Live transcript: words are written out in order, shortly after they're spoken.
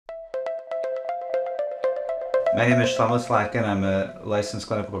My name is Shlomo Slatkin. I'm a licensed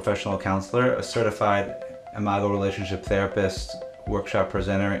clinical professional counselor, a certified Imago relationship therapist, workshop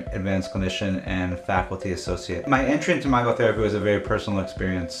presenter, advanced clinician, and faculty associate. My entry into Imago therapy was a very personal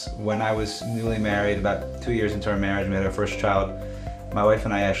experience. When I was newly married, about 2 years into our marriage, we had our first child. My wife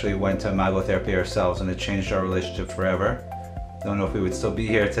and I actually went to Imago therapy ourselves, and it changed our relationship forever. Don't know if we would still be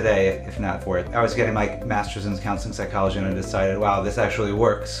here today if not for it. I was getting my master's in counseling psychology and I decided, wow, this actually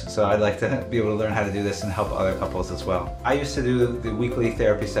works. So I'd like to be able to learn how to do this and help other couples as well. I used to do the weekly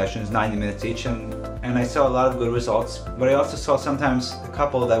therapy sessions, 90 minutes each, and I saw a lot of good results. But I also saw sometimes a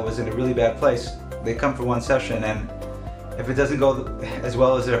couple that was in a really bad place. They come for one session, and if it doesn't go as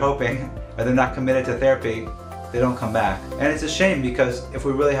well as they're hoping, or they're not committed to therapy, they don't come back. And it's a shame, because if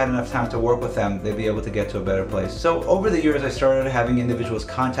we really had enough time to work with them, they'd be able to get to a better place. So over the years, I started having individuals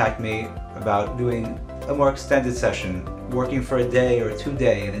contact me about doing a more extended session, working for a day or 2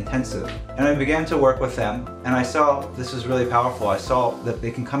 day, an intensive. And I began to work with them, and I saw this was really powerful. I saw that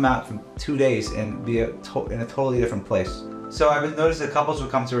they can come out from 2 days and be in a totally different place. So I've noticed that couples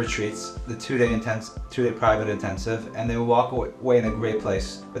would come to retreats, the 2-day private intensive, and they would walk away in a great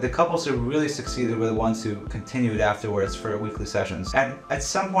place. But the couples who really succeeded were the ones who continued afterwards for weekly sessions. And at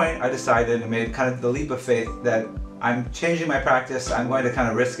some point I decided and made kind of the leap of faith that I'm changing my practice. I'm going to kind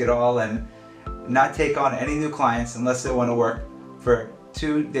of risk it all and not take on any new clients unless they want to work for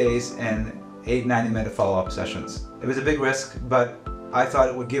 2 days and 90-minute follow-up sessions. It was a big risk, but I thought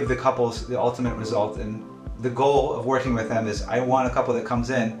it would give the couples the ultimate result. And the goal of working with them is I want a couple that comes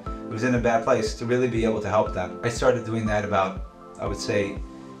in who's in a bad place to really be able to help them. I started doing that about, I would say,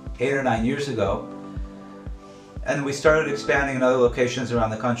 8 or 9 years ago. And we started expanding in other locations around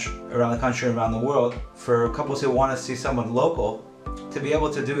the country and around the world for couples who want to see someone local to be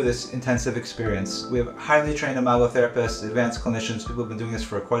able to do this intensive experience. We have highly trained Imago therapists, advanced clinicians, people who've been doing this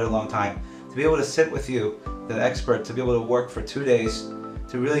for quite a long time, to be able to sit with you, the expert, to be able to work for 2 days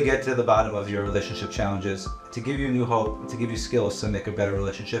to really get to the bottom of your relationship challenges, to give you new hope, to give you skills to make a better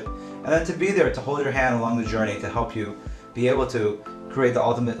relationship, and then to be there to hold your hand along the journey to help you be able to create the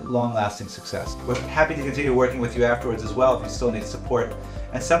ultimate long-lasting success. We're happy to continue working with you afterwards as well if you still need support.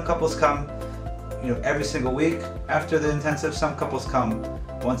 And some couples come, every single week after the intensive. Some couples come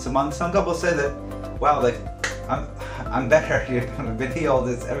once a month. Some couples say that, wow, I'm better, I've been healed,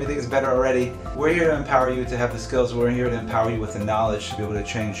 everything is better already. We're here to empower you to have the skills. We're here to empower you with the knowledge to be able to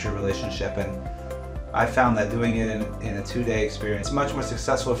change your relationship. And I found that doing it in a 2-day experience is much more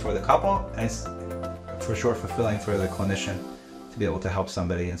successful for the couple, and it's for sure fulfilling for the clinician to be able to help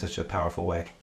somebody in such a powerful way.